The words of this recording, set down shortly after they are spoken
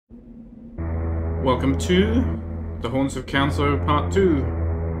Welcome to The Haunts of Canzo Part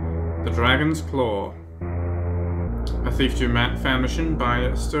 2, The Dragon's Claw. A Thief 2 fan mission by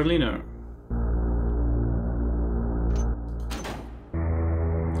Sterlino.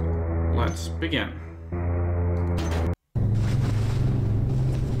 Let's begin.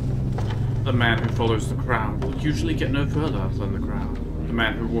 The man who follows the crowd will usually get no further than the crowd. The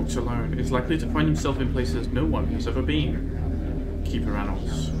man who walks alone is likely to find himself in places no one has ever been. Keep your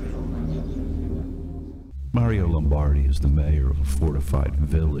annals. Mario Lombardi is the mayor of a fortified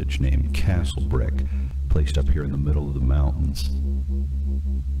village named Castlebrick, placed up here in the middle of the mountains.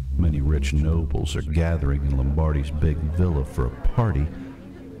 Many rich nobles are gathering in Lombardi's big villa for a party,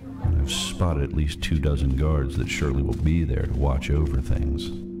 and I've spotted at least 24 guards that surely will be there to watch over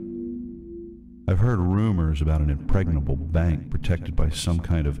things. I've heard rumors about an impregnable bank protected by some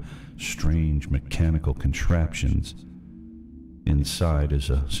kind of strange mechanical contraptions. Inside is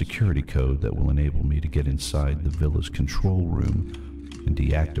a security code that will enable me to get inside the villa's control room and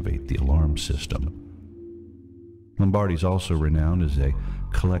deactivate the alarm system. Lombardi's also renowned as a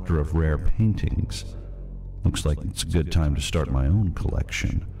collector of rare paintings. Looks like it's a good time to start my own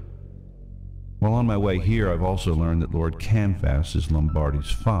collection. While on my way here, I've also learned that Lord Canfas is Lombardi's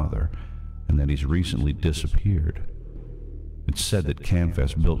father, and that he's recently disappeared. It's said that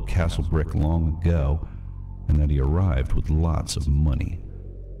Canfas built Castlebrick long ago, and that he arrived with lots of money.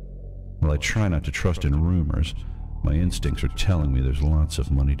 While I try not to trust in rumors, my instincts are telling me there's lots of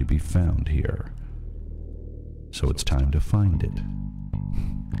money to be found here. So it's time to find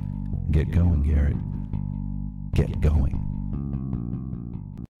it. Get going, Garrett. Get going.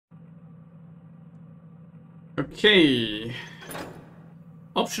 Okay.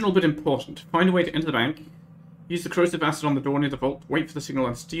 Optional but important. Find a way to enter the bank. Use the corrosive acid on the door near the vault. Wait for the signal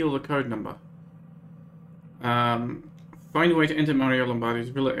and steal the code number. Find a way to enter Mario Lombardi's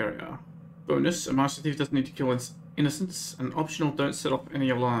villa area. Bonus, a master thief doesn't need to kill innocents. And optional, don't set off any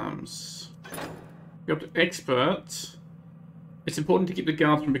alarms. Go up to expert. It's important to keep the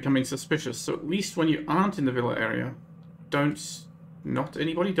guards from becoming suspicious, so at least when you aren't in the villa area, don't knock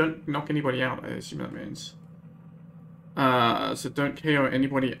anybody out, I assume that means. So don't KO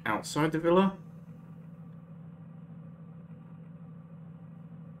anybody outside the villa.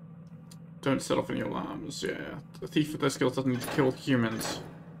 Don't set off any alarms, yeah. The thief with those skills doesn't need to kill humans.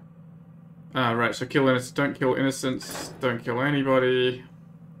 Right, so kill innocents, don't kill innocents, don't kill anybody.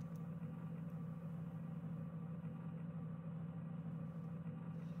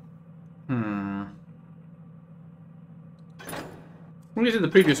 We did the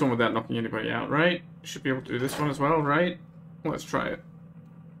previous one without knocking anybody out, right? Should be able to do this one as well, right? Let's try it.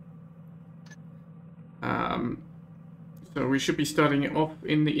 So we should be starting off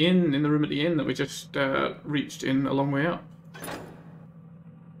in the inn, in the room at the inn that we just reached in a long way up.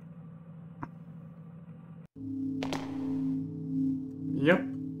 Yep.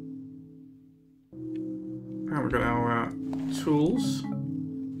 And we've got our tools.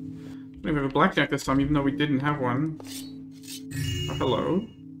 We have a blackjack this time, even though we didn't have one. Oh, hello.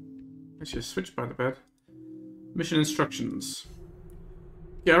 Let's just switch by the bed. Mission instructions.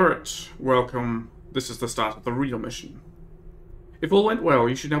 Garrett, welcome. This is the start of the real mission. If all went well,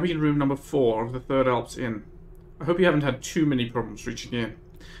 you should now be in room number 4 of the Third Alps Inn. I hope you haven't had too many problems reaching in.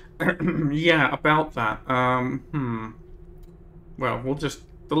 Yeah, about that. Well, we'll just...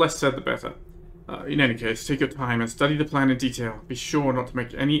 the less said, the better. In any case, take your time and study the plan in detail. Be sure not to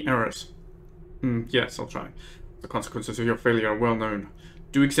make any errors. Yes, I'll try. The consequences of your failure are well known.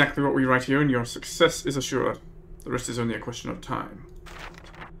 Do exactly what we write here and your success is assured. The rest is only a question of time.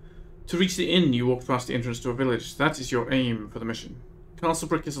 To reach the inn, you walk past the entrance to a village. That is your aim for the mission.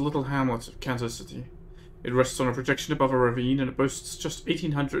 Castlebrick is a little hamlet of Canzo City. It rests on a projection above a ravine and it boasts just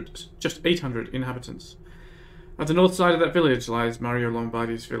 800 inhabitants. At the north side of that village lies Mario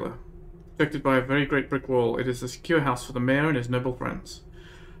Lombardi's villa. Protected by a very great brick wall, it is a secure house for the mayor and his noble friends.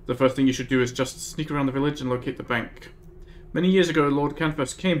 The first thing you should do is just sneak around the village and locate the bank. Many years ago, Lord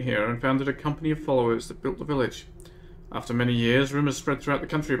Canfas came here and founded a company of followers that built the village. After many years, rumors spread throughout the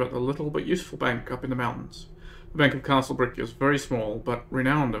country about the little but useful bank up in the mountains. The Bank of Castlebrick is very small, but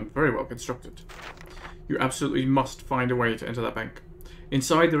renowned and very well constructed. You absolutely must find a way to enter that bank.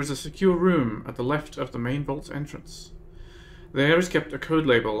 Inside, there is a secure room at the left of the main vault's entrance. There is kept a code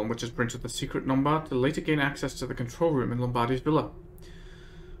label on which is printed the secret number to later gain access to the control room in Lombardi's villa.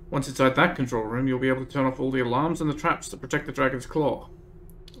 Once inside that control room, you'll be able to turn off all the alarms and the traps that protect the Dragon's Claw.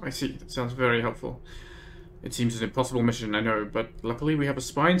 I see, that sounds very helpful. It seems an impossible mission, I know, but luckily we have a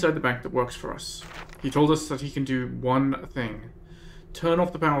spy inside the bank that works for us. He told us that he can do one thing. Turn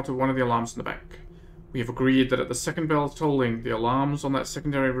off the power to one of the alarms in the bank. We have agreed that at the second bell tolling, the alarms on that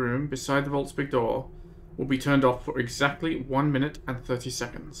secondary room beside the vault's big door will be turned off for exactly 1 minute and 30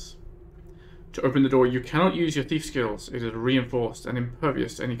 seconds. To open the door, you cannot use your thief skills. It is reinforced and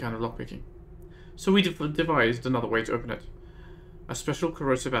impervious to any kind of lockpicking. So we devised another way to open it. A special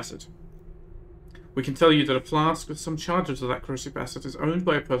corrosive acid. We can tell you that a flask with some charges of that corrosive acid is owned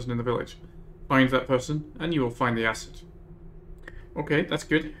by a person in the village. Find that person, and you will find the acid. Okay, that's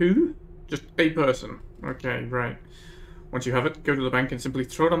good. Who? Just a person. Okay, right. Once you have it, go to the bank and simply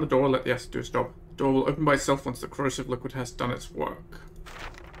throw it on the door and let the acid do its job. The door will open by itself once the corrosive liquid has done its work.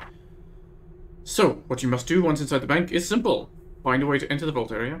 So, what you must do once inside the bank is simple. Find a way to enter the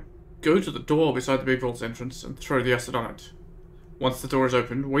vault area, go to the door beside the big vault's entrance, and throw the acid on it. Once the door is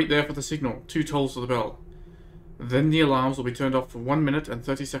opened, wait there for the signal, 2 tolls of the bell. Then the alarms will be turned off for 1 minute and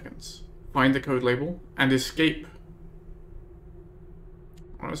 30 seconds. Find the code label, and escape.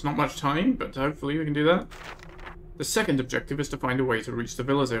 Well, it's not much time, but hopefully we can do that. The second objective is to find a way to reach the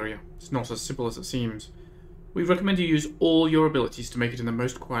villa's area. It's not as simple as it seems. We recommend you use all your abilities to make it in the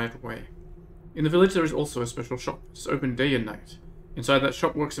most quiet way. In the village there is also a special shop. It's open day and night. Inside that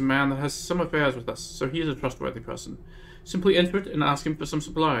shop works a man that has some affairs with us, so he is a trustworthy person. Simply enter it and ask him for some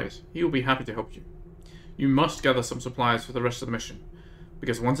supplies. He will be happy to help you. You must gather some supplies for the rest of the mission,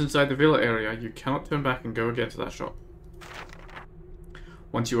 because once inside the villa area, you cannot turn back and go again to that shop.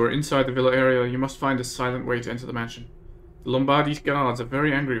 Once you are inside the villa area, you must find a silent way to enter the mansion. The Lombardi's guards are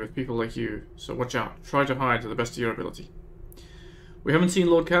very angry with people like you, so watch out. Try to hide to the best of your ability. We haven't seen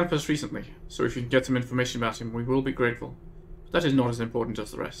Lord Canzo recently, so if you can get some information about him, we will be grateful. But that is not as important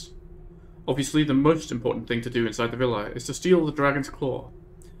as the rest. Obviously, the most important thing to do inside the villa is to steal the Dragon's Claw.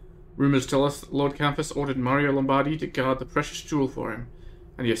 Rumors tell us that Lord Canzo ordered Mario Lombardi to guard the precious jewel for him,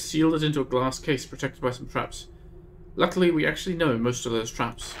 and he has sealed it into a glass case protected by some traps. Luckily, we actually know most of those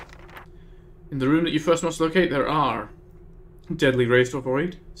traps. In the room that you first must locate, there are deadly rays to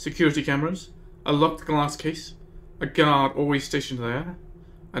avoid, security cameras, a locked glass case, a guard always stationed there,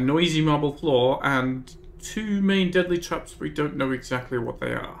 a noisy marble floor, and 2 main deadly traps we don't know exactly what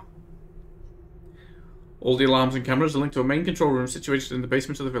they are. All the alarms and cameras are linked to a main control room situated in the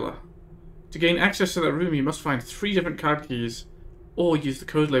basement of the villa. To gain access to that room, you must find 3 different card keys, or use the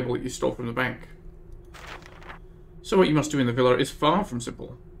code label that you stole from the bank. So what you must do in the villa is far from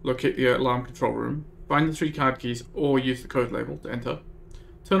simple. Locate the alarm control room, find the 3 card keys, or use the code label to enter.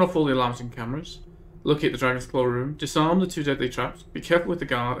 Turn off all the alarms and cameras. Locate the Dragon's Claw room, disarm the 2 deadly traps, be careful with the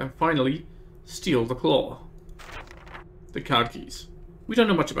guard, and finally, steal the claw. The card keys. We don't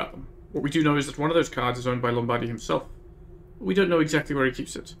know much about them. What we do know is that one of those cards is owned by Lombardi himself. But we don't know exactly where he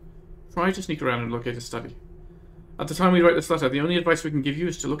keeps it. Try to sneak around and locate his study. At the time we write this letter, the only advice we can give you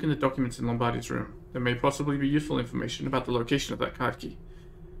is to look in the documents in Lombardi's room. There may possibly be useful information about the location of that card key.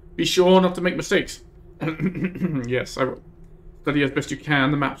 Be sure not to make mistakes. Yes, I will. Study as best you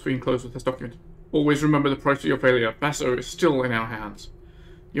can the maps we enclose with this document. Always remember the price of your failure. Basso is still in our hands.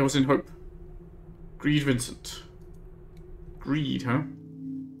 Yours in hope. Greed Vincent. Greed, huh?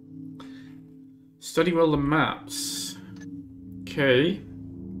 Study well the maps. Okay.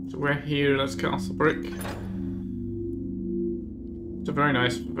 So we're here, that's Castle Brick. It's a very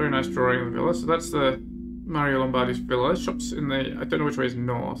nice drawing of the villa. So that's the Mario Lombardi's villa. Shops in the... I don't know which way is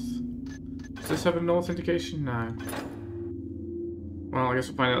north. Does this have a north indication? No. Well, I guess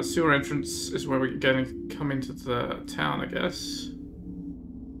we'll find out. Sewer entrance is where we're going to come into the town, I guess.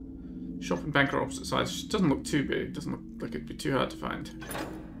 Shop and bank are opposite sides. It doesn't look too big. Doesn't look like it'd be too hard to find.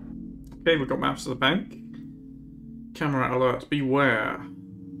 Okay, we've got maps of the bank. Camera alert. Beware.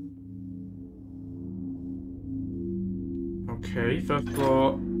 Okay, first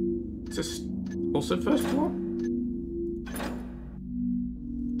floor. Is this also first floor?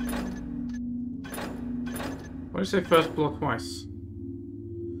 Why do you say first floor twice?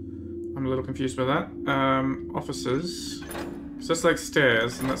 I'm a little confused by that. Offices. So that's like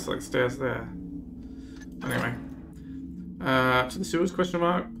stairs, and that's like stairs there. Anyway. To the sewers, question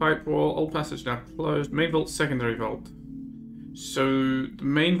mark, pipe wall, old passage now closed. Main vault, secondary vault. So, the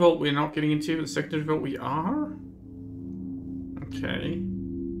main vault we're not getting into, the secondary vault we are? Okay.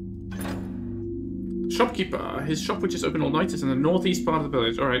 Shopkeeper. His shop, which is open all night, is in the northeast part of the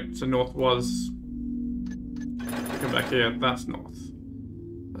village. Alright, so north was... Come back here, that's north.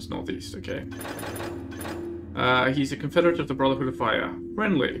 That's northeast, okay. He's a confederate of the Brotherhood of Fire.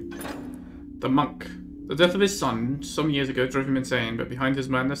 Friendly. The monk. The death of his son some years ago drove him insane, but behind his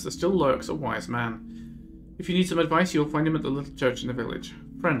madness there still lurks a wise man. If you need some advice, you'll find him at the little church in the village.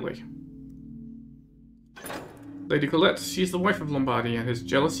 Friendly. Lady Colette. She's the wife of Lombardi, and his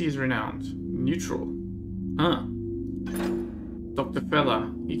jealousy is renowned. Neutral. Huh. Dr.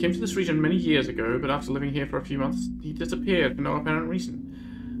 Feller. He came to this region many years ago, but after living here for a few months, he disappeared for no apparent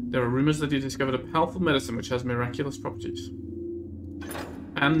reason. There are rumors that he discovered a powerful medicine which has miraculous properties.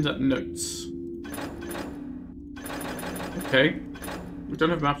 And notes. Okay. We don't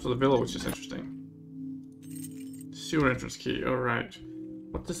have maps of the villa, which is interesting. Sewer entrance key, alright.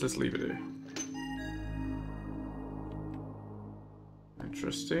 What does this lever do?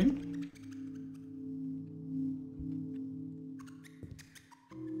 Interesting.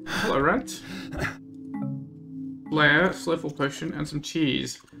 Hello, rat. Blair, slurful potion, and some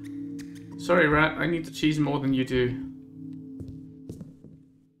cheese. Sorry, rat, I need the cheese more than you do.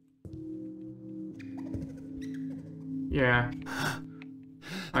 Yeah.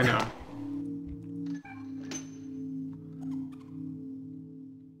 I know.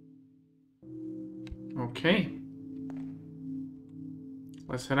 Okay.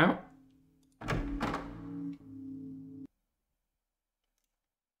 Let's head out.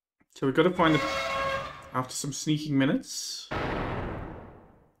 So we've got to find the... After some sneaking minutes...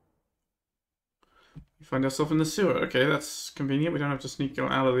 We find ourselves in the sewer. Okay, that's convenient. We don't have to sneak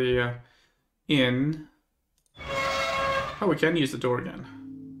out of the inn. Oh, we can use the door again.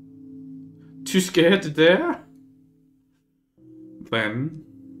 Too scared to dare? Then...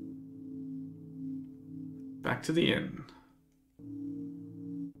 Back to the inn.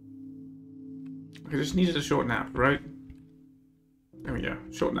 I just needed a short nap, right? There we go.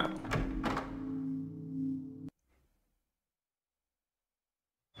 Short nap.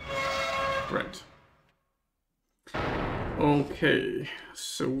 Right. Okay.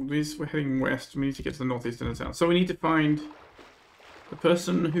 So we're heading west. We need to get to the northeast end of town. So we need to find the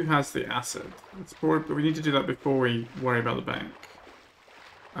person who has the acid. But we need to do that before we worry about the bank.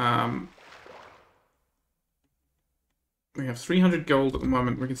 We have 300 gold at the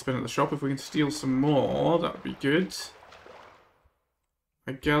moment we can spend at the shop. If we can steal some more, that would be good.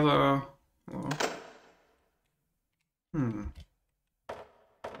 I gather... Oh. And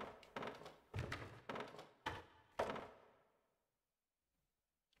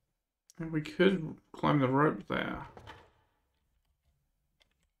we could climb the rope there.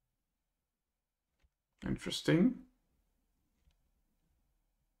 Interesting.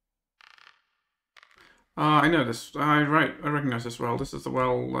 I know this. Right, I recognize this well. This is the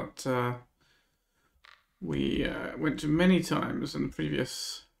well that we went to many times in the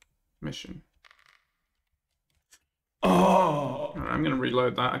previous mission. Oh! Alright, I'm going to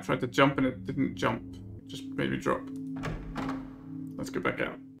reload that. I tried to jump and it didn't jump. It just made me drop. Let's go back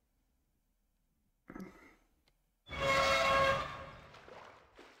out.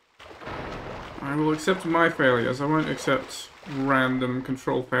 I will accept my failures. I won't accept random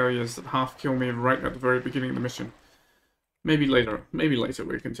control failures that half kill me right at the very beginning of the mission. Maybe later. Maybe later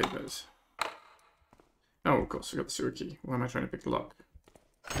we can take those. Oh, of course, I got the sewer key. Why am I trying to pick the lock?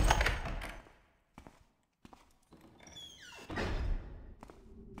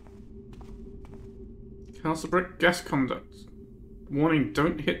 Castle brick gas conduct. Warning,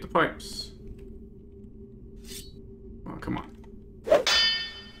 don't hit the pipes. Oh, come on.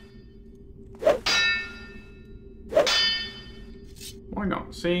 Why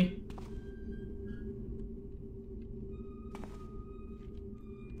not? See?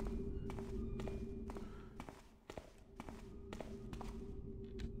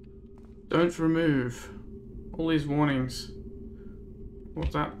 Don't remove all these warnings.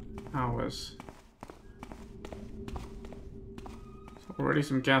 What's that? Hours. Already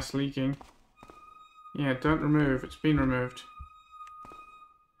some gas leaking. Yeah, don't remove. It's been removed.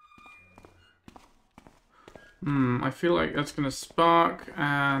 I feel like that's going to spark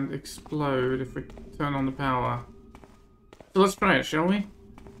and explode if we turn on the power. So let's try it, shall we?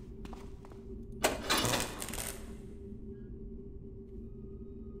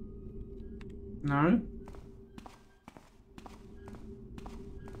 No?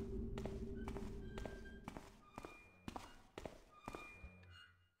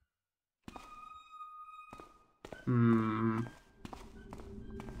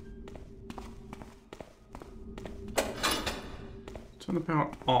 Turn the power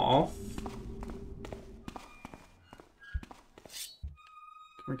off.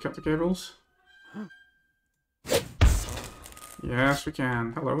 Can we cut the cables? Yes, we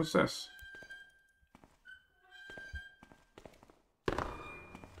can. Hello, what's this?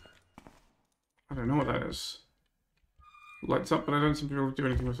 I don't know what that is. Lights up, but I don't seem to be able to do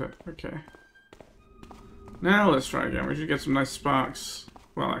anything with it. Okay. Now let's try again. We should get some nice sparks.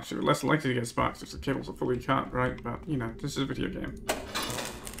 Well, actually, we're less likely to get sparks if the cables are fully cut, right? But, you know, this is a video game.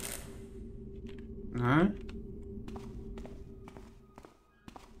 No?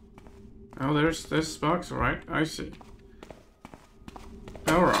 Oh, there's sparks, alright. I see.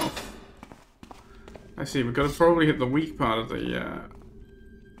 I see. We've got to probably hit the weak part of the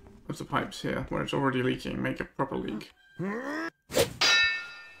pipes here, where it's already leaking. Make a proper leak.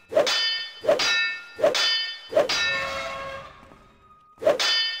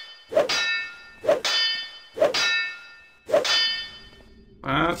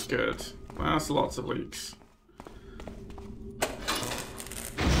 That's good. That's lots of leaks.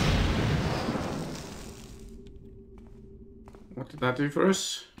 What did that do for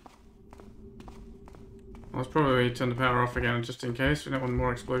us? Let's probably turn the power off again just in case. We don't want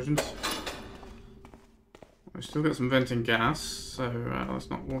more explosions. We've still got some venting gas, so let's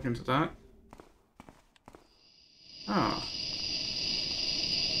not walk into that. Ah.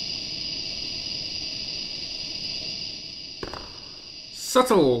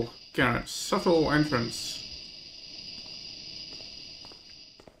 Subtle, Garrett. Subtle entrance.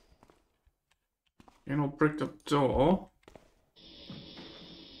 An old bricked up door.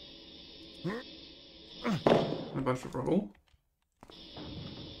 A bunch of rubble.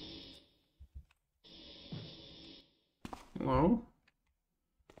 Hello?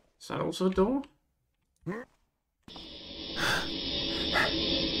 Is that also a door?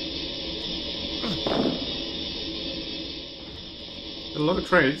 A lot of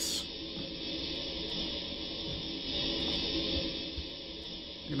crates.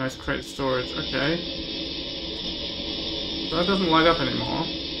 A nice crate storage, okay. So that doesn't light up anymore.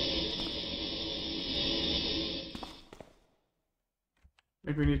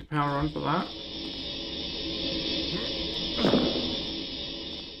 Maybe we need to power on for that.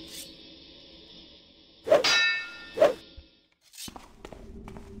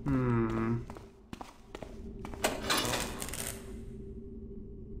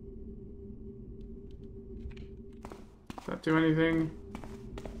 Does that do anything?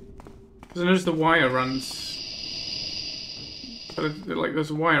 Because I notice the wire runs. But like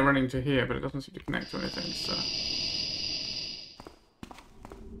there's a wire running to here, but it doesn't seem to connect to anything, so.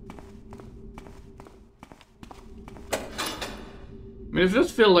 I mean, it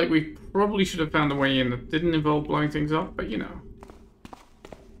does feel like we probably should have found a way in that didn't involve blowing things up, but you know.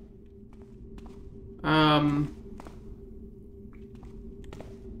 I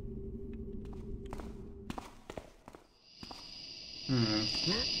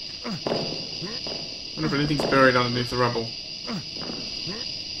wonder if anything's buried underneath the rubble.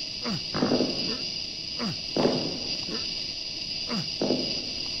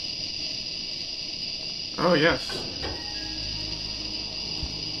 Oh, yes.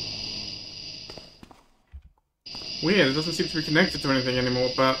 Weird, it doesn't seem to be connected to anything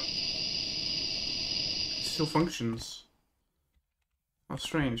anymore, but it still functions. How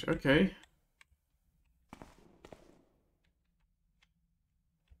strange, okay.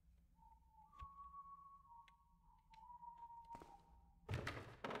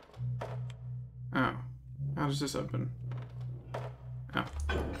 Oh. How does this open? Oh.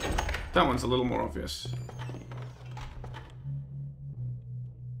 That one's a little more obvious.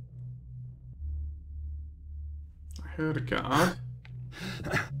 I heard a guard.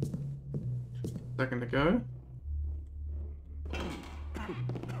 A second ago. Oh,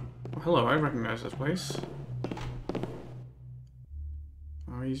 hello, I recognize this place.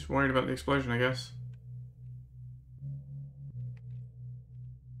 Oh, he's worried about the explosion, I guess.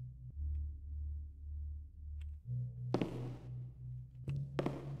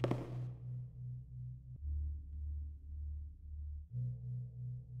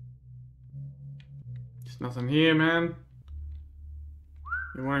 Nothing here, man.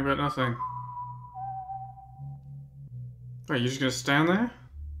 You're worrying about nothing. Wait, you're just gonna stand there?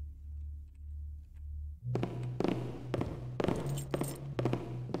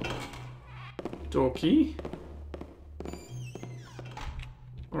 Door key?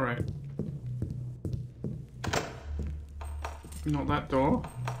 Alright. Not that door.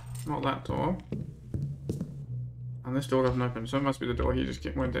 Not that door. And this door doesn't open, so it must be the door he just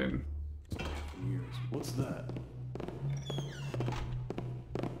went in. What's that?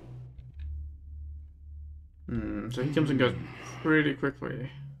 So he comes and goes pretty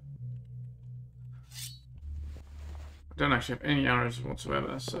quickly. I don't actually have any arrows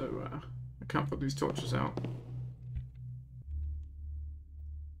whatsoever, so I can't put these torches out.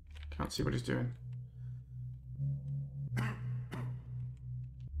 Can't see what he's doing. I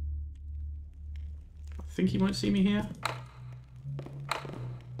think he might see me here.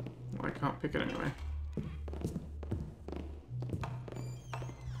 Well, I can't pick it anyway.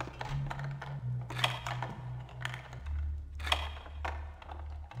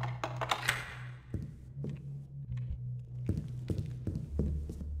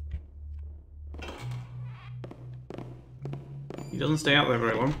 He doesn't stay out there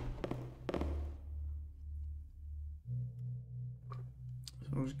very long.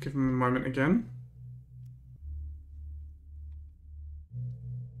 give him a moment again.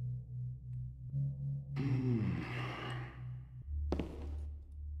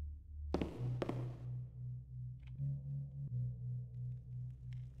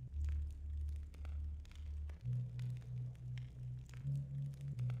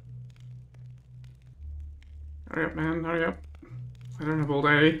 Hurry up, man, hurry up. I don't have all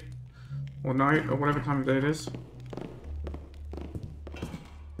day, or night, or whatever time of day it is.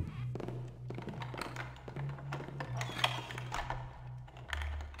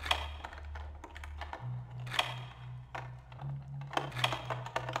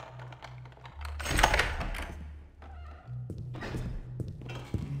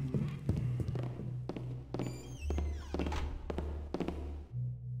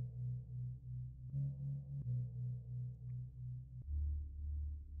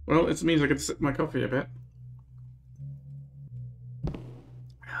 Well, it means I get to sip my coffee a bit.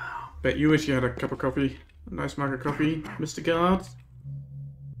 Bet you wish you had a cup of coffee. A nice mug of coffee, Mr. Guard.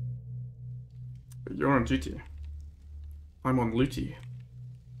 But you're on duty. I'm on looty.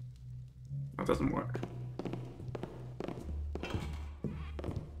 That doesn't work.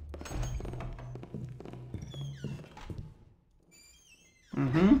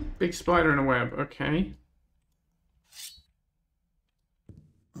 Big spider in a web, okay.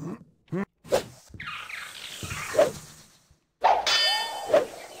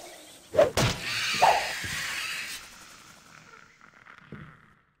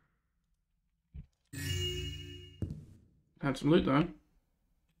 Had some loot though.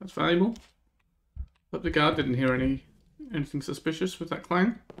 That's valuable. Hope the guard didn't hear anything suspicious with that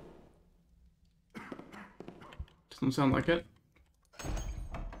clang. Doesn't sound like it.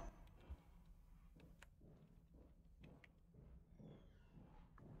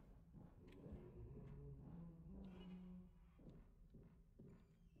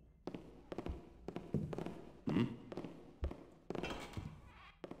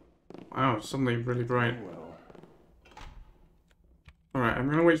 Wow, it's suddenly really bright. Alright, I'm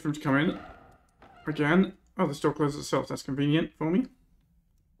gonna wait for him to come in. Again. Oh, the door closes itself. That's convenient for me.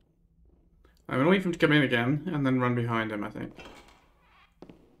 I'm gonna wait for him to come in again, and then run behind him, I think.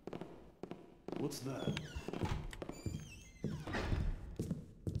 What's that?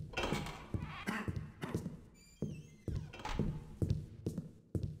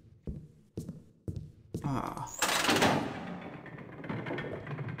 Ah.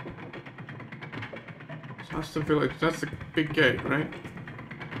 So that's the village. That's the big gate, right?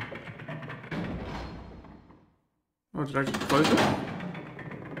 Oh, did I just close it?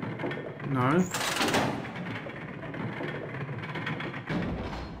 No. I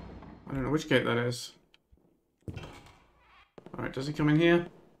don't know which gate that is. Alright, does he come in here?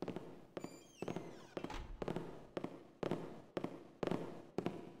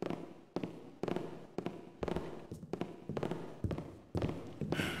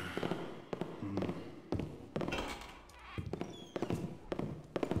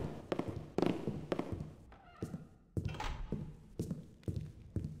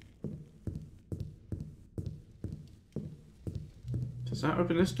 Does that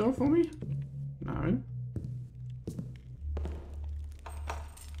open this door for me? No.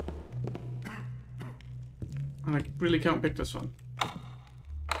 And I really can't pick this one.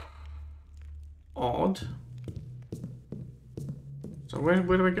 Odd. So where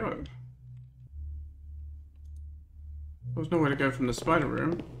do I go? There's nowhere to go from the spider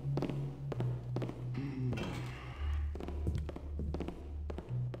room.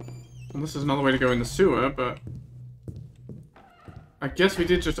 And this is another way to go in the sewer, but I guess we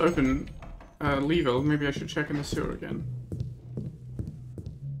did just open lever. Maybe I should check in the sewer again.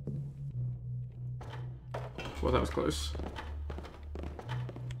 Well, that was close.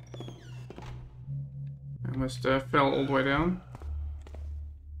 I almost fell all the way down.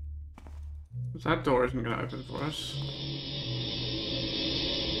 That door isn't going to open for us.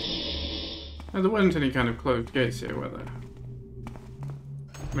 No, there weren't any kind of closed gates here, were there?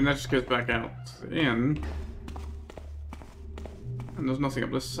 I mean, that just goes back out in. And there's nothing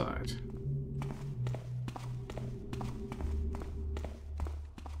up this side.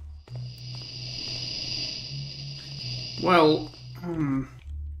 Well,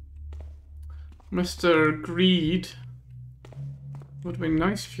 Mr. Greed, would have been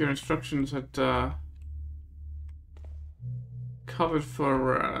nice if your instructions had covered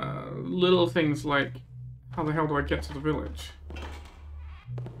for little things like how the hell do I get to the village?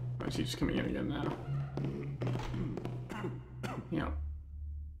 Oh, is he just coming in again now? Yeah.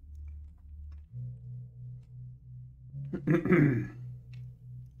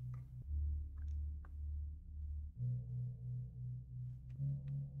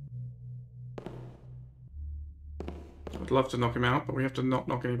 I'd love to knock him out, but we have to not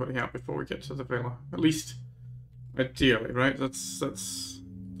knock anybody out before we get to the villa. At least, ideally, right? That's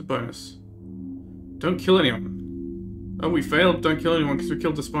the bonus. Don't kill anyone. Oh, we failed. Don't kill anyone because we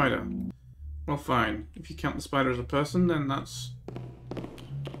killed the spider. Well, fine. If you count the spider as a person, then that's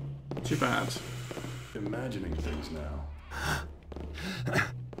too bad. Imagining things now.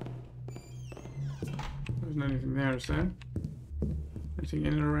 There's anything there, is there? Anything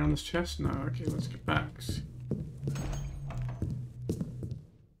in and around this chest? No. Okay, let's get back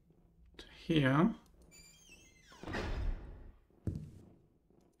to here.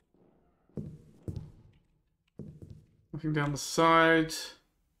 Nothing down the side.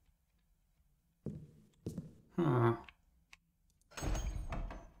 Huh.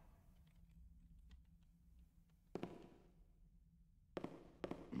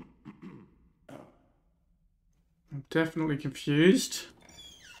 I'm definitely confused.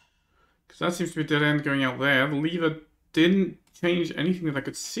 Because that seems to be a dead end going out there. The lever didn't change anything that I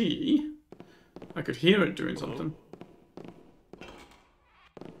could see. I could hear it doing something.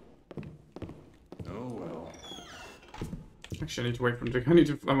 Oh well. Actually, I need to wait for him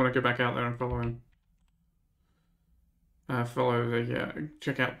to... I want to go back out there and follow him. Follow the...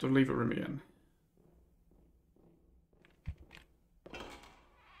 check out the lever room again.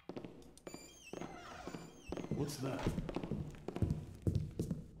 What's that?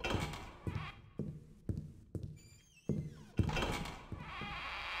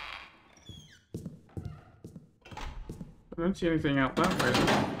 I don't see anything out that way.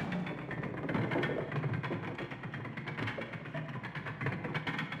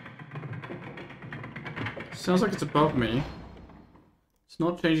 Sounds like it's above me. It's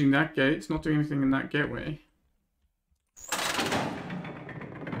not changing that gate. It's not doing anything in that gateway.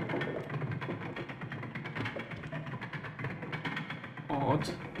 Odd.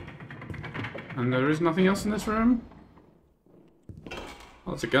 And there is nothing else in this room?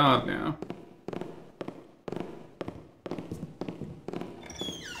 Oh, it's a guard now.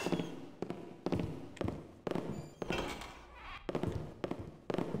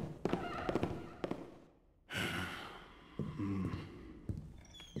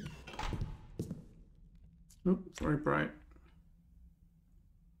 Oop, very bright.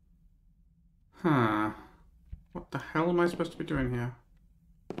 Huh. What the hell am I supposed to be doing here?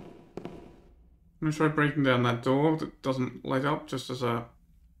 I'm gonna try breaking down that door that doesn't light up, just as a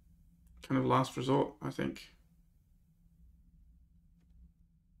kind of last resort, I think.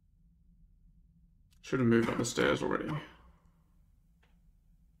 Should have moved up the stairs already.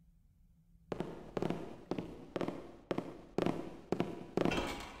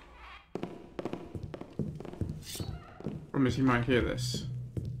 Problem is, he might hear this.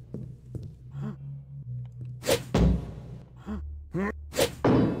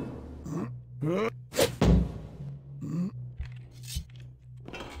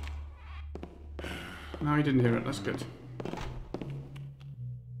 No, he didn't hear it. That's good.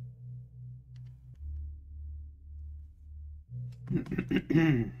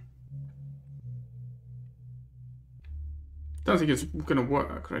 Don't think it's gonna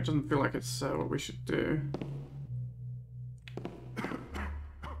work, right? It doesn't feel like it's what we should do.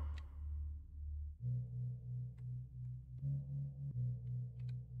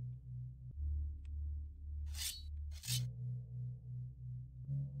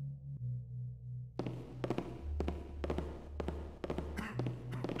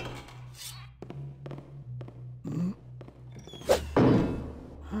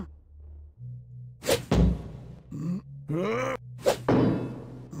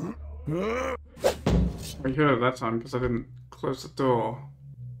 I heard it that time because I didn't close the door.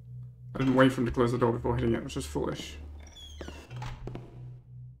 I didn't wait for him to close the door before hitting it, which was foolish.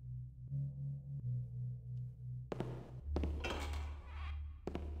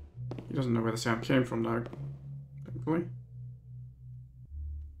 He doesn't know where the sound came from though, thankfully.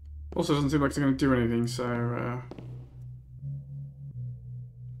 Also doesn't seem like it's going to do anything, so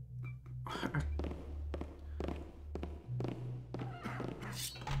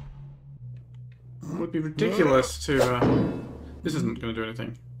it would be ridiculous to this isn't going to do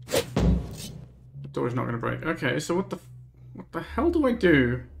anything. The door is not going to break. Okay, so what the hell do I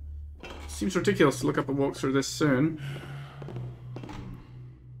do? Seems ridiculous to look up and walk through this soon.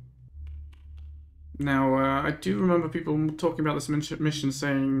 Now, I do remember people talking about this mission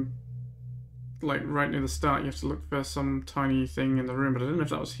saying, like, right near the start, you have to look for some tiny thing in the room, but I don't know if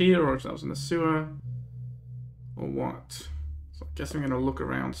that was here or if that was in the sewer or what. So I guess I'm going to look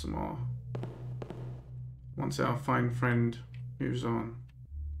around some more once our fine friend moves on.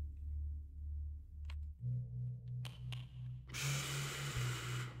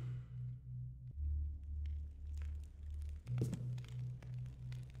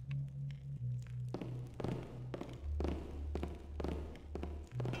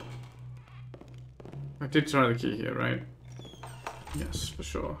 I did try the key here, right? Yes, for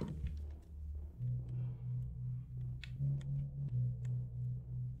sure.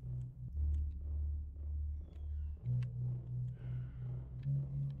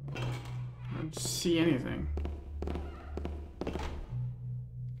 I don't see anything.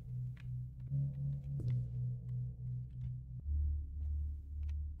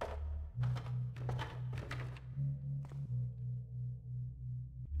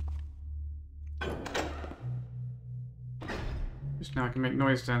 Just now I can make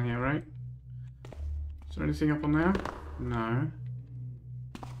noise down here, right? Is there anything up on there? No.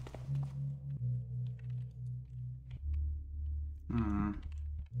 Hmm.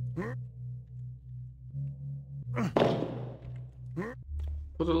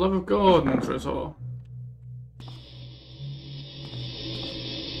 For the love of God, Montresor.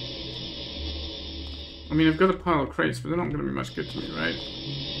 I mean, I've got a pile of crates, but they're not going to be much good to me, right?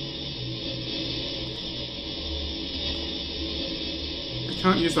 I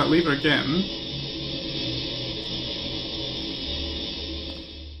can't use that lever again.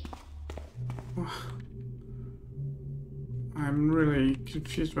 I'm really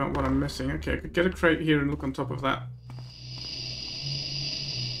confused about what I'm missing. Okay, I could get a crate here and look on top of that.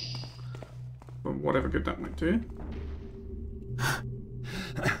 But whatever good that might do.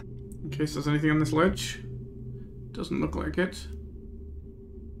 In case there's anything on this ledge. Doesn't look like it.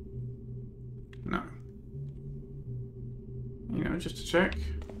 No. You know, just to check.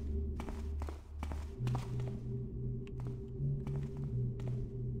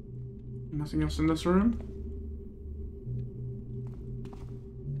 Nothing else in this room.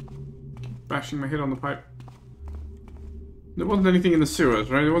 Keep bashing my head on the pipe. There wasn't anything in the sewers,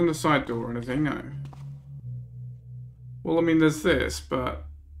 right? There wasn't a side door or anything, no. Well, I mean, there's this, but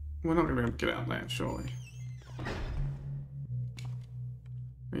we're not going to be able to get out there, surely.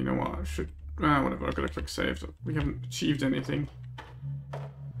 You know what? I should... whatever, I've got a quick save. We haven't achieved anything. I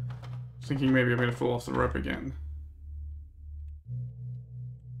was thinking maybe I'm going to fall off the rope again.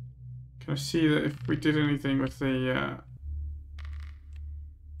 Can I see that if we did anything with the...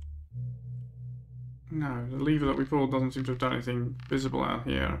 No, the lever that we pulled doesn't seem to have done anything visible out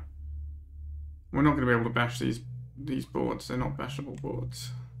here. We're not going to be able to bash these boards. They're not bashable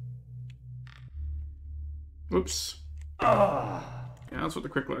boards. Whoops. Yeah, that's what the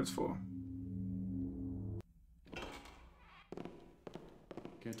quick load's for.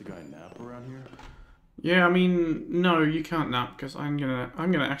 Can't the guy nap around here? Yeah, I mean, no, you can't nap because I'm gonna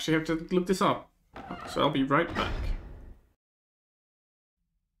actually have to look this up. So I'll be right back.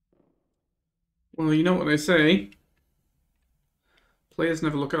 Well, you know what they say. Players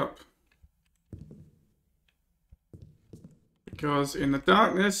never look up. Because in the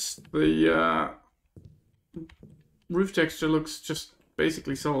darkness, the roof texture looks just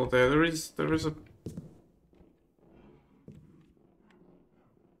basically solid there. There is a...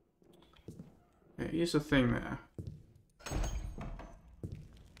 Yeah, here's a thing there.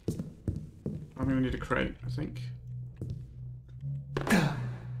 I'm gonna need a crate, I think.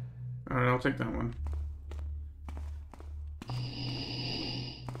 Alright, I'll take that one.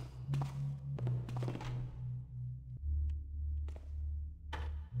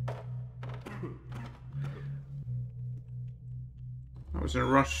 I was in a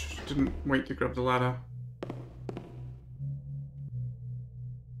rush, didn't wait to grab the ladder.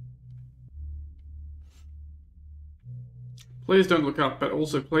 Players don't look up, but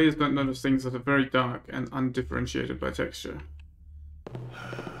also players don't notice things that are very dark and undifferentiated by texture.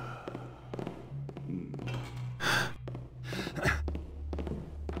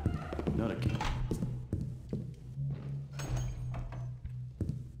 Not a key.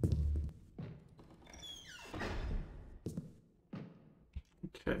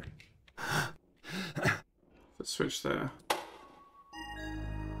 Okay. Let's switch there.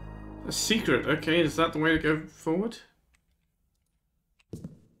 A secret, okay, is that the way to go forward?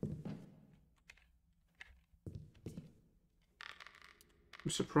 I'm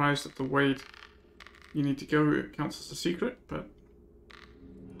surprised at the way you need to go it counts as a secret, but...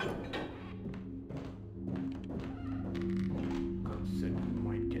 Said we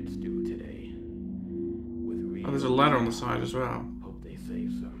might get stew today. With Oh, there's a ladder on the side as well. Hope they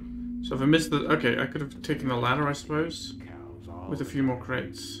save some. So if I missed the... Okay, I could have taken the ladder, I suppose, Cows all with a few more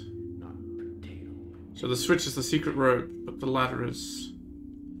crates. not potato. So the switch is the secret rope, but the ladder is...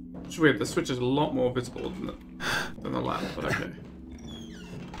 It's weird, the switch is a lot more visible than the ladder, but okay.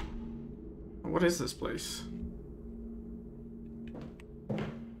 What is this place?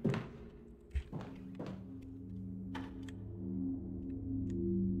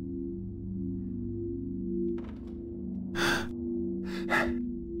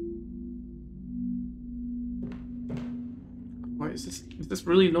 Is this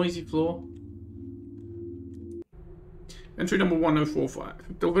really a noisy floor? Entry number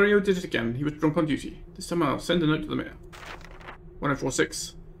 1045. Delverio did it again. He was drunk on duty. This time I'll send a note to the mayor.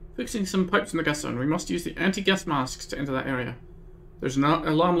 1046. Fixing some pipes in the gas zone. We must use the anti-gas masks to enter that area. There's an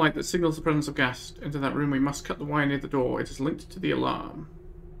alarm light that signals the presence of gas. To enter that room, we must cut the wire near the door. It is linked to the alarm.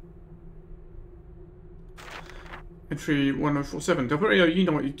 Entry 1047. Delverio, you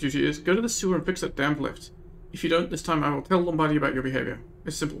know what your duty is. Go to the sewer and fix that damn lift. If you don't, this time I will tell Lombardi about your behavior.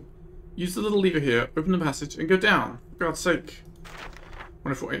 It's simple. Use the little lever here, open the passage, and go down. For God's sake.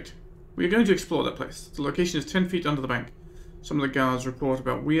 1048. We are going to explore that place. The location is 10 feet under the bank. Some of the guards report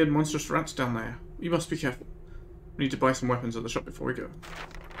about weird, monstrous rats down there. You must be careful. We need to buy some weapons at the shop before we go.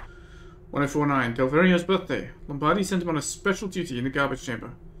 1049. Delverio's birthday. Lombardi sent him on a special duty in the garbage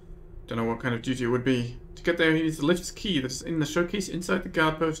chamber. Don't know what kind of duty it would be. To get there, he needs the lift's key that is in the showcase inside the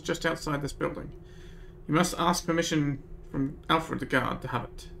guard post just outside this building. He must ask permission from Alfred the guard to have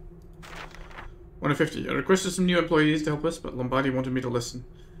it. 150. I requested some new employees to help us, but Lombardi wanted me to listen.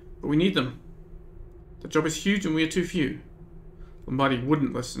 But we need them. The job is huge and we are too few. Lombardi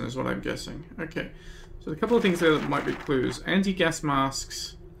wouldn't listen is what I'm guessing. Okay. So a couple of things there that might be clues. Anti-gas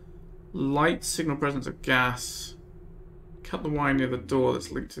masks. Light signal presence of gas. Cut the wire near the door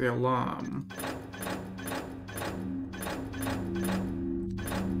that's linked to the alarm.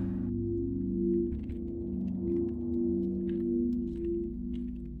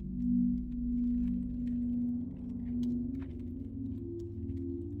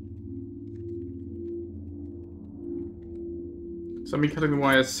 Somebody cutting the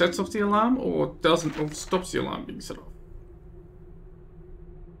wire sets off the alarm, or doesn't, or stops the alarm being set off.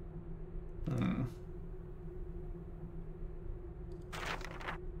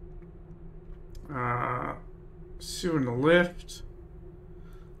 Sewer in the lift.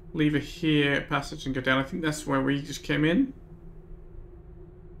 Lever here, passage and go down. I think that's where we just came in.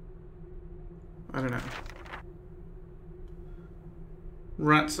 I don't know.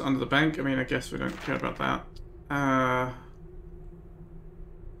 Rats under the bank. I mean, I guess we don't care about that.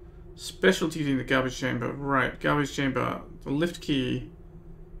 Special duty in the garbage chamber. Right, garbage chamber. The lift key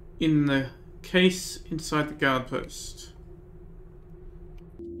in the case inside the guard post.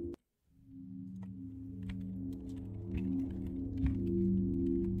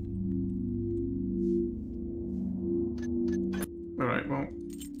 Alright, well.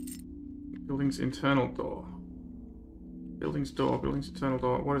 Building's internal door. Building's door, building's internal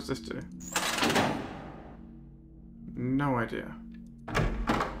door. What does this do? No idea.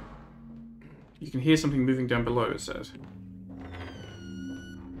 You can hear something moving down below, it says.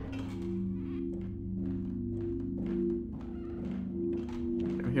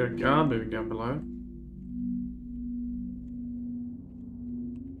 You can hear a guard moving down below.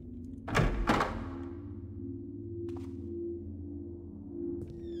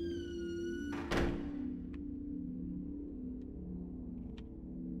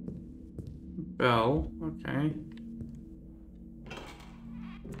 Bell, okay.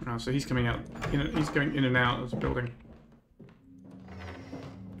 Oh, so he's coming out. He's going in and out of the building.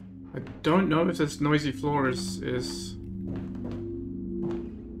 I don't know if this noisy floor is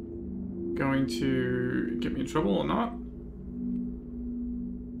going to get me in trouble or not.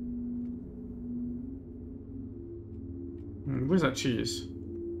 Where's that cheese?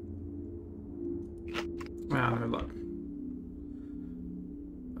 Ah, no luck.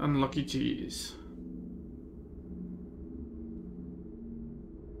 Unlucky cheese.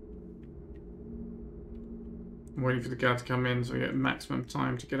 I'm waiting for the guard to come in so we get maximum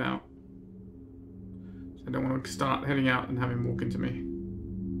time to get out. So I don't want to start heading out and have him walk into me.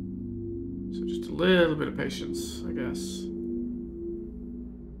 So just a little bit of patience, I guess.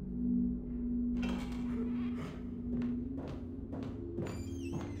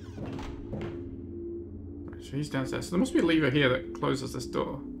 Right, so he's downstairs. So there must be a lever here that closes this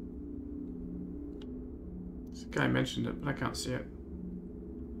door. This guy mentioned it, but I can't see it.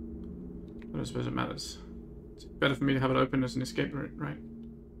 I don't suppose it matters. It's better for me to have it open as an escape route, right?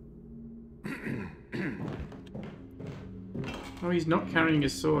 Oh, he's not carrying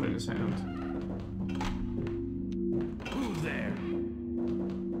his sword in his hand. Who's there?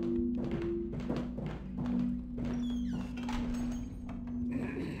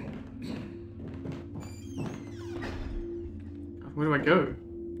 Where do I go?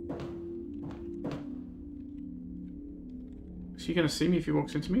 Is he going to see me if he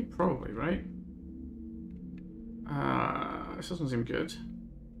walks into me? Probably, right? This doesn't seem good.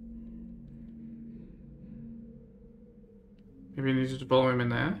 Maybe I need to follow him in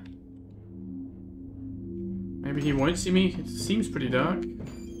there. Maybe he won't see me. It seems pretty dark.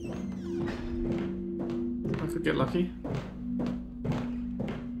 I could get lucky.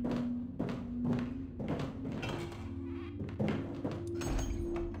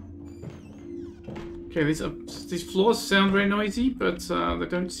 Okay, these floors sound very noisy, but they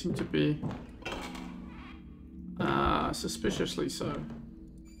don't seem to be suspiciously so.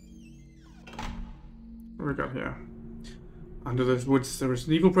 What have we got here? Under those woods, there is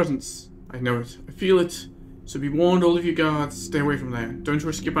an evil presence. I know it. I feel it. So be warned, all of you guards. Stay away from there. Don't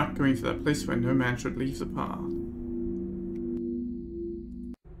risk your back going to that place where no man should leave the path.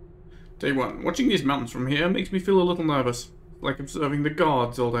 Day 1. Watching these mountains from here makes me feel a little nervous. Like observing the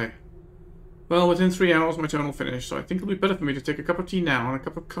gods all day. Well, within 3 hours my turn will finish, so I think it'll be better for me to take a cup of tea now and a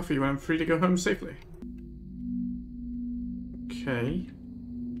cup of coffee when I'm free to go home safely. Okay.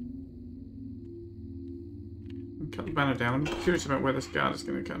 Cut the banner down. I'm curious about where this guard is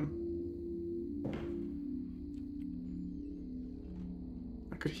going to come.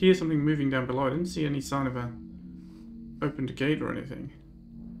 I could hear something moving down below. I didn't see any sign of a opened gate or anything.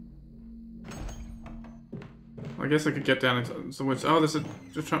 I guess I could get down into the woods. Oh, there's a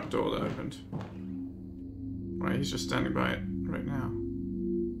trapdoor that opened. Right, he's just standing by it right now.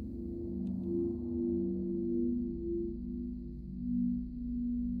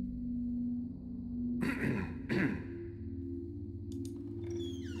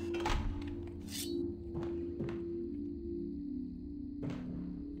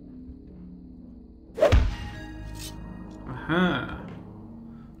 Aha!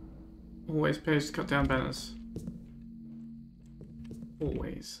 Always pays to cut down banners.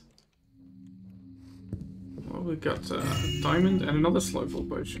 Always. Well, we've got a diamond and another slowful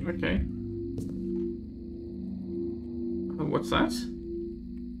potion. Okay. What's that?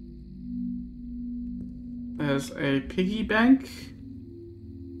 There's a piggy bank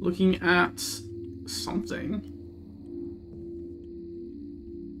looking at something.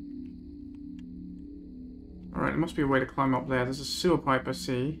 Alright, there must be a way to climb up there. There's a sewer pipe, I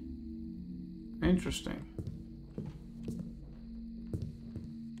see. Interesting.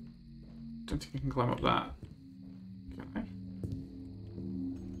 Don't think I can climb up that. Can I?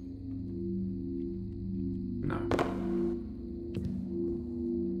 No.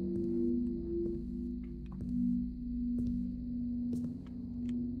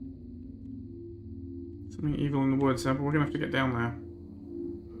 Something evil in the woods, but we're gonna have to get down there.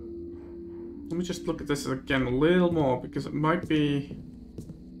 Let me just look at this again a little more, because it might be...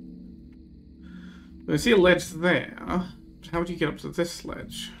 I see a ledge there. How do you get up to this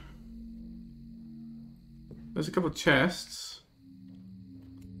ledge? There's a couple of chests.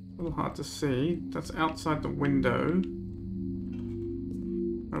 A little hard to see. That's outside the window.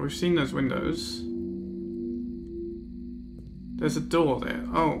 Oh, we've seen those windows. There's a door there.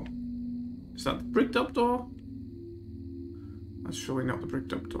 Oh. Is that the bricked up door? That's surely not the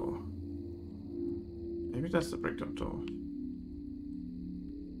bricked up door. Maybe that's the bricked up door.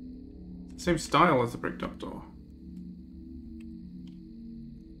 Same style as the bricked up door.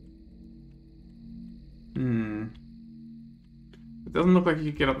 It doesn't look like you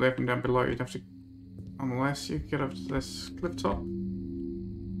could get up there from down below. You'd have to... Unless you get up to this cliff top.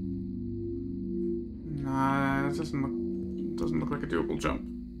 Nah, it doesn't look like a doable jump.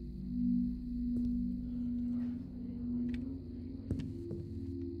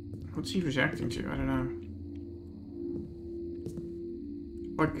 What's he reacting to? I don't know.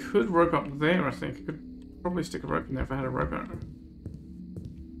 I could rope up there, I think. I could probably stick a rope in there if I had a rope out.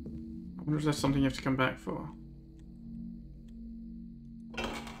 I wonder if that's something you have to come back for.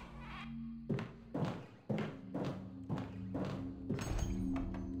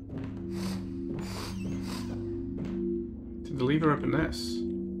 Did the lever open this?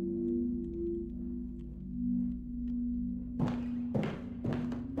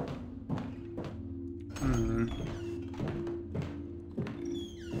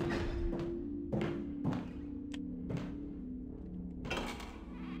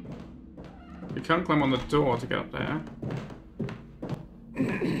 You can't climb on the door to get up there.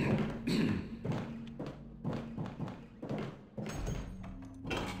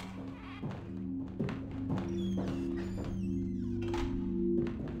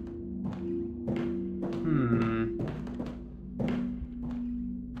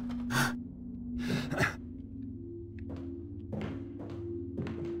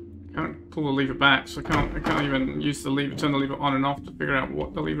 Can't pull the lever back, so I can't even use the lever, turn the lever on and off to figure out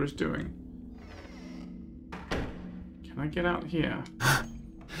what the lever is doing. Can I get out here?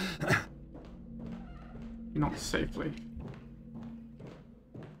 Not safely.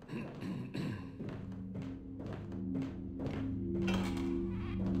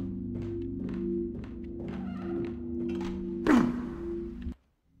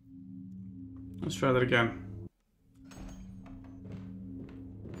 Let's try that again.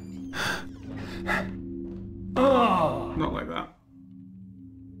 Not like that.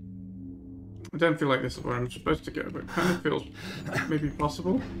 I don't feel like this is where I'm supposed to go, but it kind of feels maybe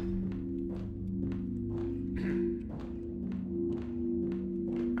possible.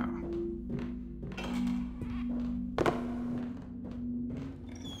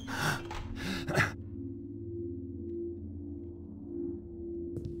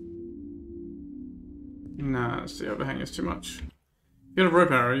 Nah, it's the overhang is too much. If you had a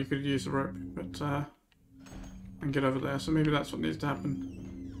rope arrow, you could use a rope, but and get over there. So maybe that's what needs to happen.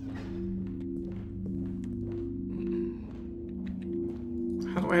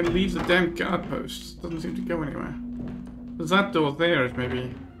 How do I leave the damn guard post? Doesn't seem to go anywhere. There's that door there is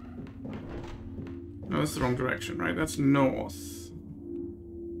maybe... No, that's the wrong direction, right? That's north.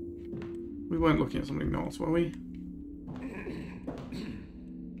 We weren't looking at something north, were we?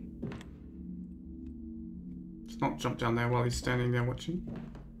 Let's not jump down there while he's standing there watching.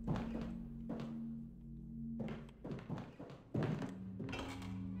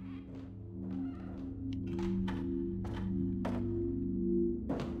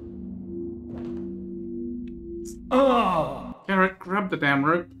 Oh! Garrett, grab the damn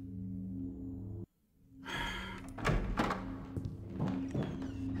rope.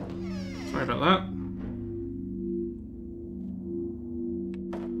 Sorry about that.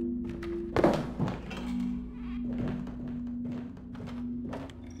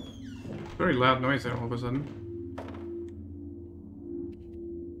 Very loud noise there all of a sudden.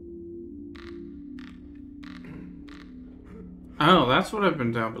 Oh, that's what I've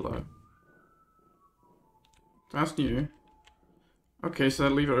been down below. That's new. Okay, so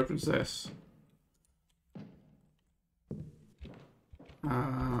that lever opens this.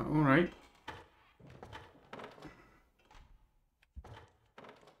 Alright.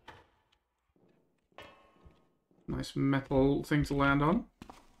 Nice metal thing to land on.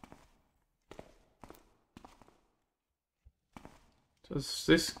 Does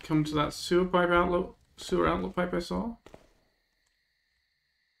this come to that sewer outlet pipe I saw?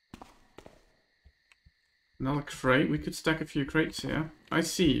 Another crate. We could stack a few crates here. I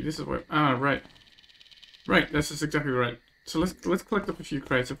see. This is where... Ah, right. Right, this is exactly right. So let's collect up a few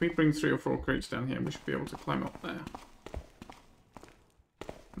crates. If we bring 3 or 4 crates down here, we should be able to climb up there.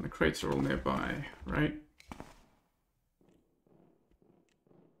 And the crates are all nearby, right?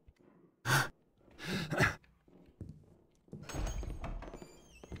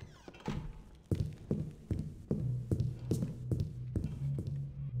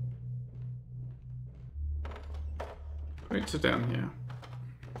 Crates are down here.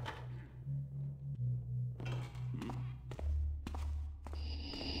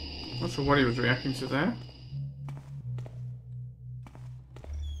 Not sure what he was reacting to there.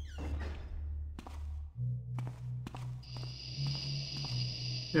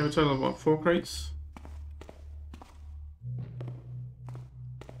 You have a total of what, 4 crates?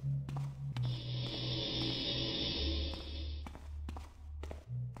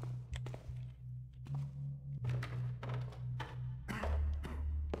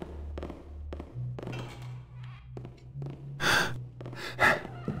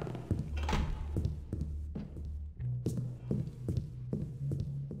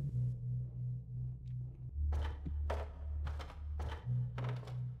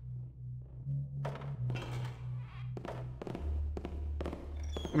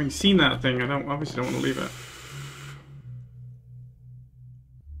 Having seen that thing, I obviously don't want to leave it.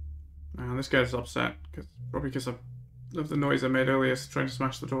 This guy's upset, probably because of the noise I made earlier trying to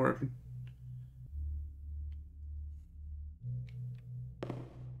smash the door open.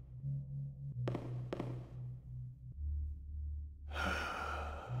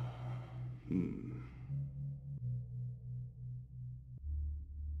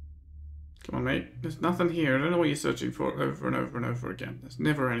 Come on, mate. There's nothing here. I don't know what you're searching for over and over and over again. There's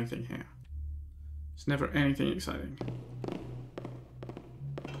never anything here. There's never anything exciting.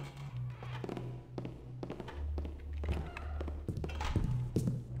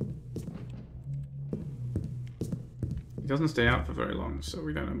 He doesn't stay out for very long, so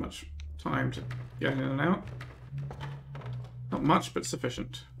we don't have much time to get in and out. Not much, but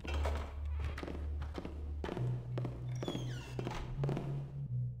sufficient.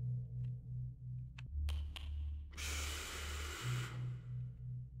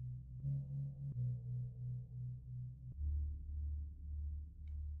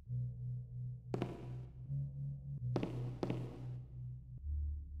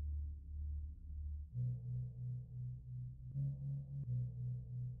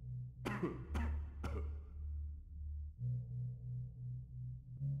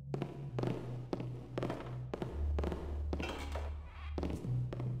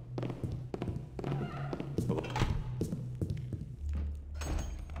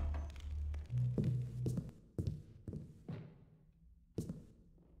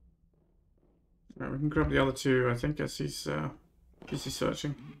 can grab the other two, I think, as he's busy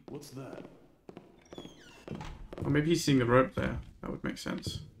searching. What's that? Or maybe he's seeing the rope there. That would make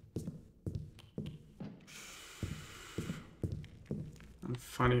sense. I'm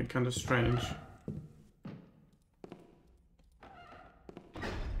finding it kind of strange.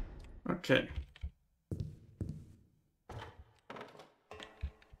 Okay.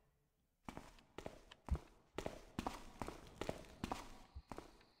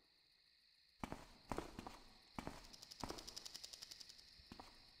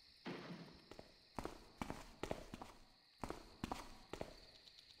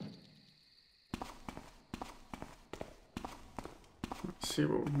 Let's see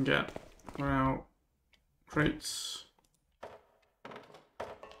what we can get. Well, crates.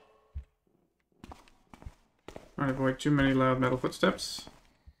 Try to avoid too many loud metal footsteps.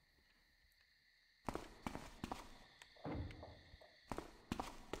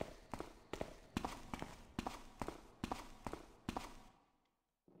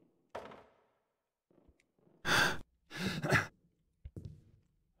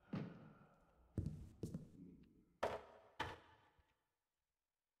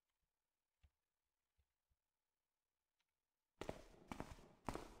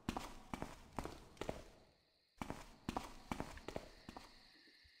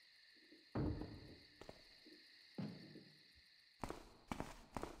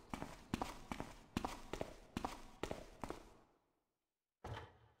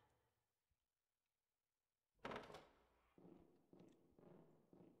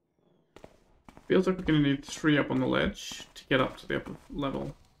 Feels like we're going to need 3 up on the ledge to get up to the upper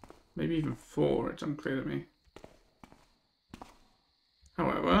level. Maybe even 4, it's unclear to me.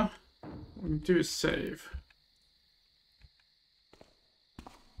 However, what we can do is save.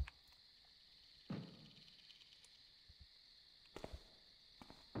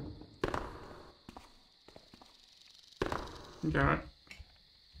 Got it.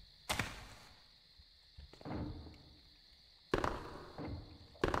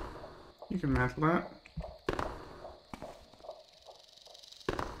 You can mantle that.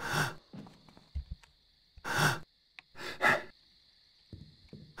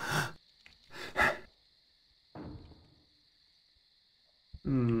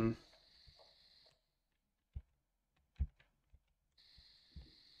 Hmm.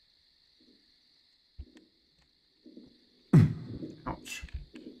 Ouch.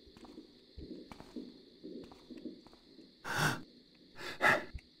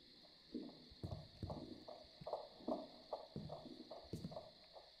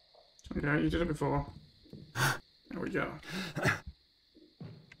 Yeah, you did it before. There we go.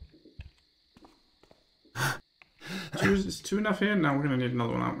 Is 2 enough here? No, we're going to need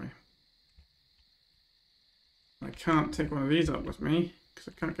another one, aren't we? I can't take one of these up with me, because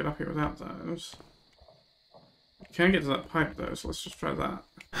I can't get up here without those. I can get to that pipe though, so let's just try that.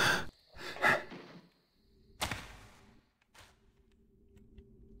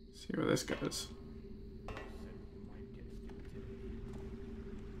 See where this goes.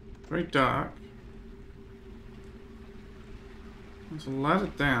 Very dark. There's a ladder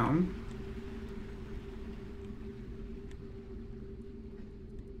down.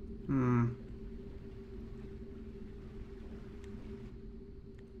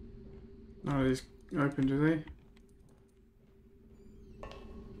 None of these open, do they?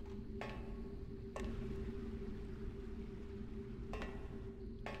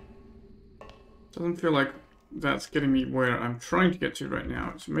 Doesn't feel like that's getting me where I'm trying to get to right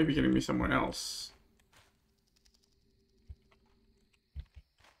now. It's maybe getting me somewhere else.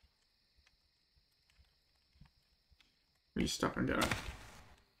 Restop and go.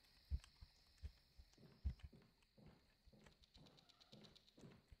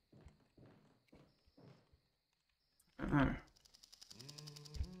 I don't know.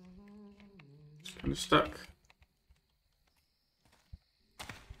 It's kind of stuck.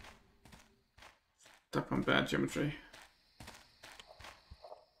 Stuck on bad geometry.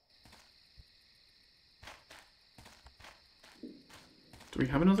 Do we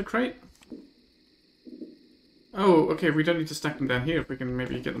have another crate? Oh, okay, we don't need to stack them down here if we can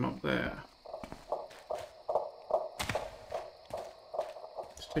maybe get them up there.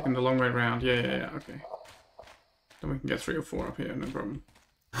 It's taking the long way around. Yeah, okay. Then we can get 3 or 4 up here, no problem.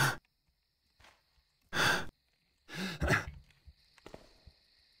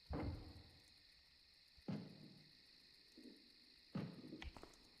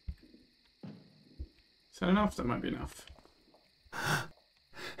 Is that enough? That might be enough.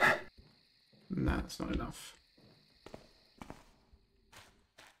 Nah, that's not enough.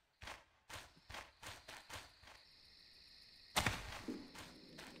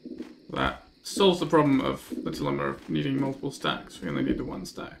 That solves the problem of the dilemma of needing multiple stacks. We only need the one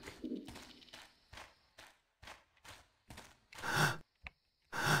stack.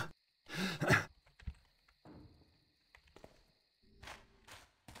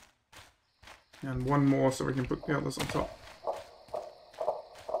 And one more so we can put the others on top.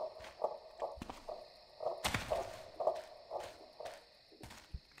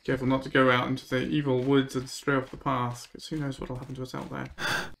 Careful not to go out into the evil woods and stray off the path, because who knows what'll happen to us out there.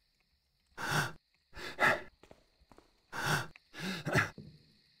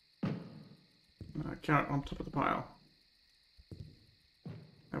 Carrot on top of the pile.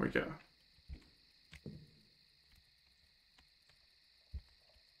 There we go.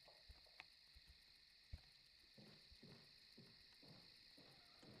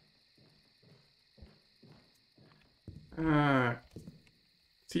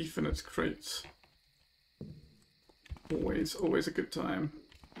 Thief in its crates. Always a good time.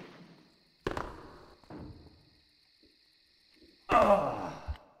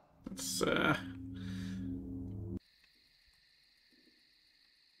 Let's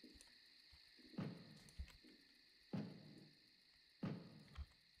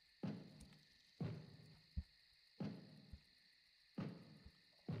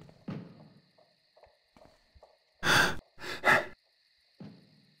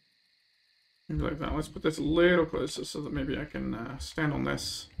maybe like that. Let's put this a little closer so that maybe I can stand on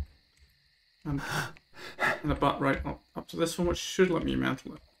this and the butt right up to this one, which should let me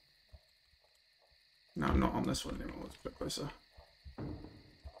mantle it. No, I'm not on this one anymore. Let's put it closer.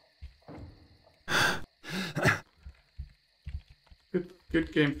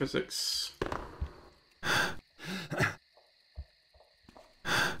 Good game physics.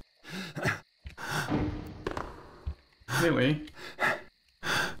 Nearly.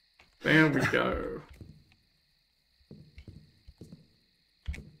 There we go.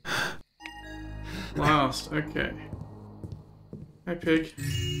 Last, okay. Hey pig.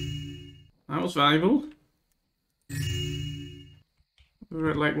 That was valuable. We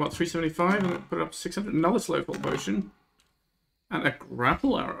were at like what, 375 and it put it up to 600. Another slow pull potion. And a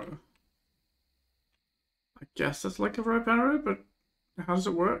grapple arrow. I guess that's like a rope arrow, but how does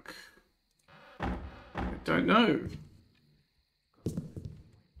it work? I don't know.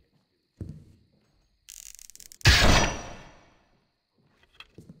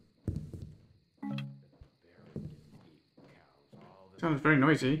 Sounds very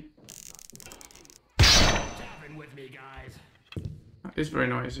noisy. Tapping with me, guys. That is very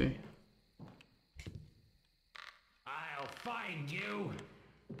noisy. I'll find you.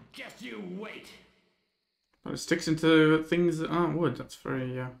 Just you wait. But it sticks into things that aren't wood. That's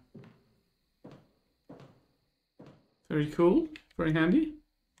very, very cool. Very handy.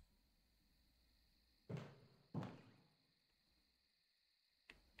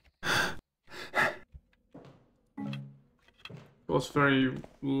 Of course, very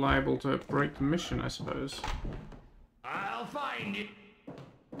liable to break the mission, I suppose. I'll find you.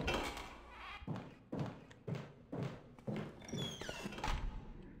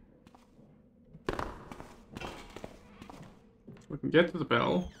 We can get to the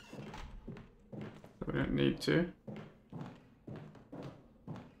bell, but we don't need to.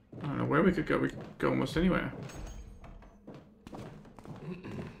 I don't know where we could go. We could go almost anywhere.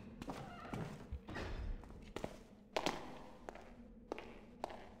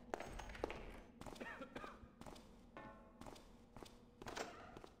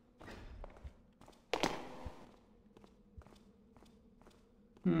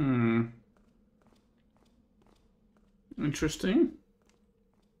 Interesting.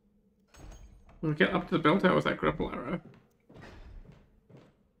 We'll get up to the bell tower with that grapple arrow.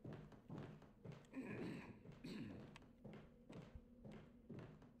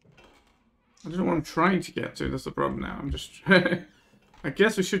 I don't know what I'm trying to get to. That's the problem now. I'm just... I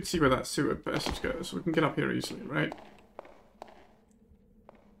guess we should see where that sewer passage goes. So we can get up here easily, right?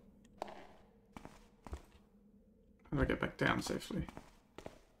 How do I get back down safely?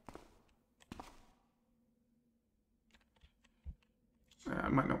 I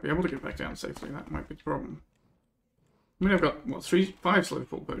might not be able to get back down safely. That might be the problem. I mean, I've got, what, 5 slow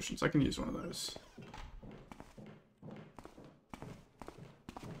pull potions. I can use one of those.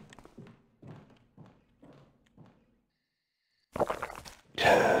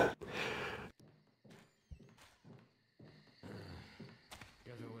 Guess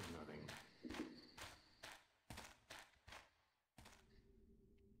it was nothing.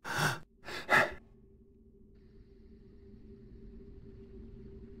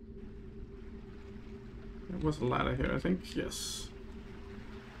 There was a ladder here, I think. Yes.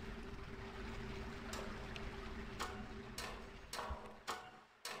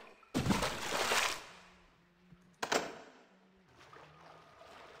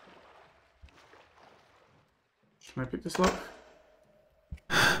 Can I pick this lock?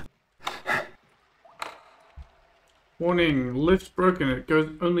 Warning, lift broken, it goes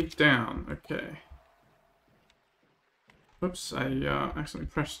only down. Okay. Whoops, I accidentally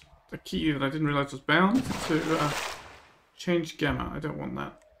pressed a key that I didn't realize was bound to change gamma. I don't want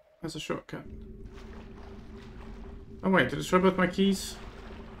that. That's a shortcut. Oh wait, did it show both my keys?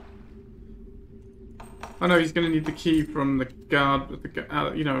 Oh no, he's going to need the key from the guard,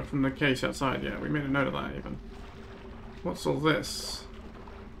 you know, from the case outside. Yeah, we made a note of that even. What's all this?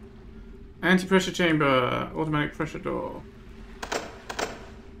 Anti-pressure chamber, automatic pressure door.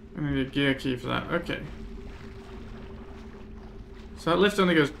 I need a gear key for that. Okay. So that lift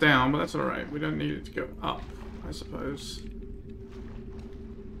only goes down, but that's alright. We don't need it to go up, I suppose.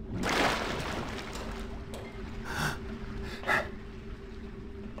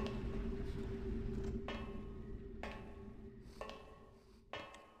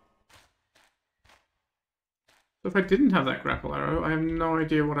 So if I didn't have that grapple arrow, I have no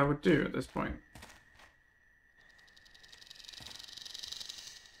idea what I would do at this point.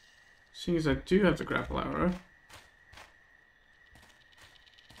 Seeing as I do have the grapple arrow,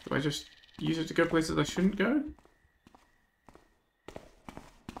 do I just use it to go places I shouldn't go?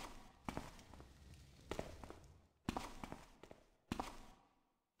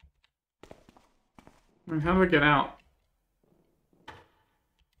 I mean, how do I get out?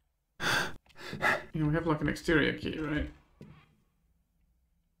 You know, we have like an exterior key, right?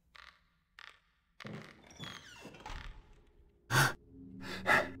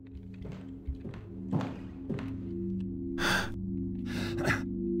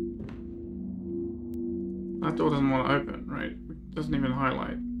 That door doesn't want to open, right? It doesn't even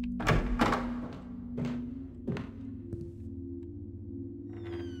highlight.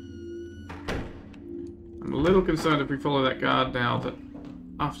 I'm a little concerned if we follow that guard now that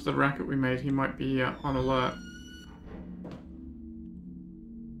after the racket we made, he might be on alert.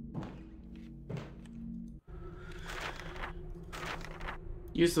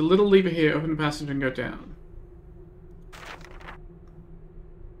 Use the little lever here, open the passage and go down.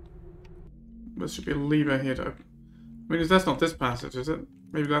 There should be a lever here to open. I mean, that's not this passage, is it?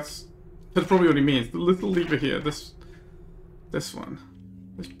 Maybe that's probably what he means. The little lever here, this one.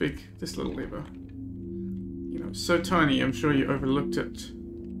 This little lever. You know, so tiny, I'm sure you overlooked it.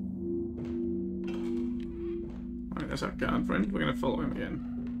 Alright, there's our guard friend. We're going to follow him again.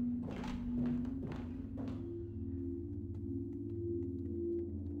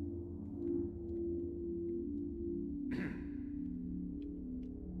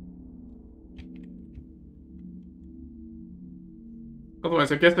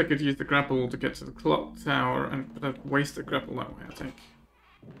 Otherwise, I guess I could use the grapple to get to the clock tower, but I'd waste the grapple that way, I think.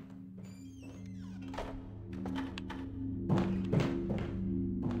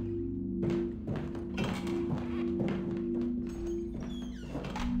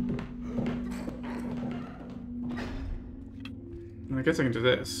 And I guess I can do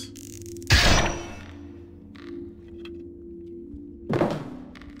this.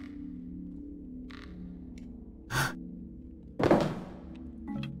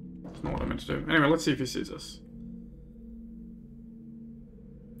 To do. Anyway, let's see if he sees us.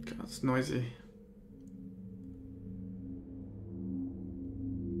 God, it's noisy.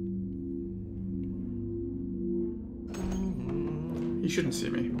 He shouldn't see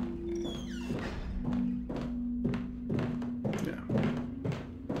me. Yeah.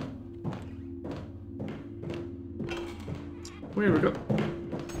 Weird,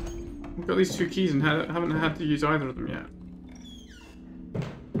 we've got these two keys and haven't had to use either of them yet.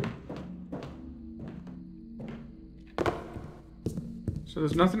 So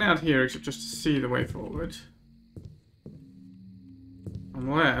there's nothing out here except just to see the way forward.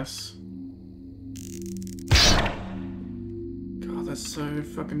 Unless... God, that's so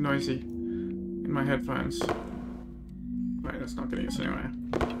fucking noisy in my headphones. Right, that's not getting us anywhere.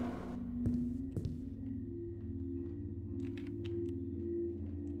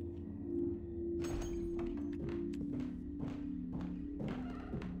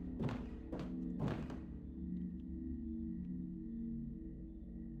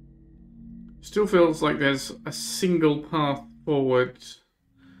 Still feels like there's a single path forward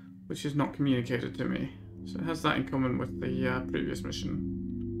which is not communicated to me. So it has that in common with the previous mission.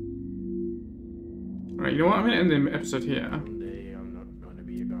 Alright, you know what? I'm going to end the episode here. Someday I'm not gonna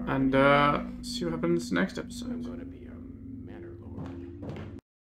be a guard. And see what happens next episode. I'm gonna be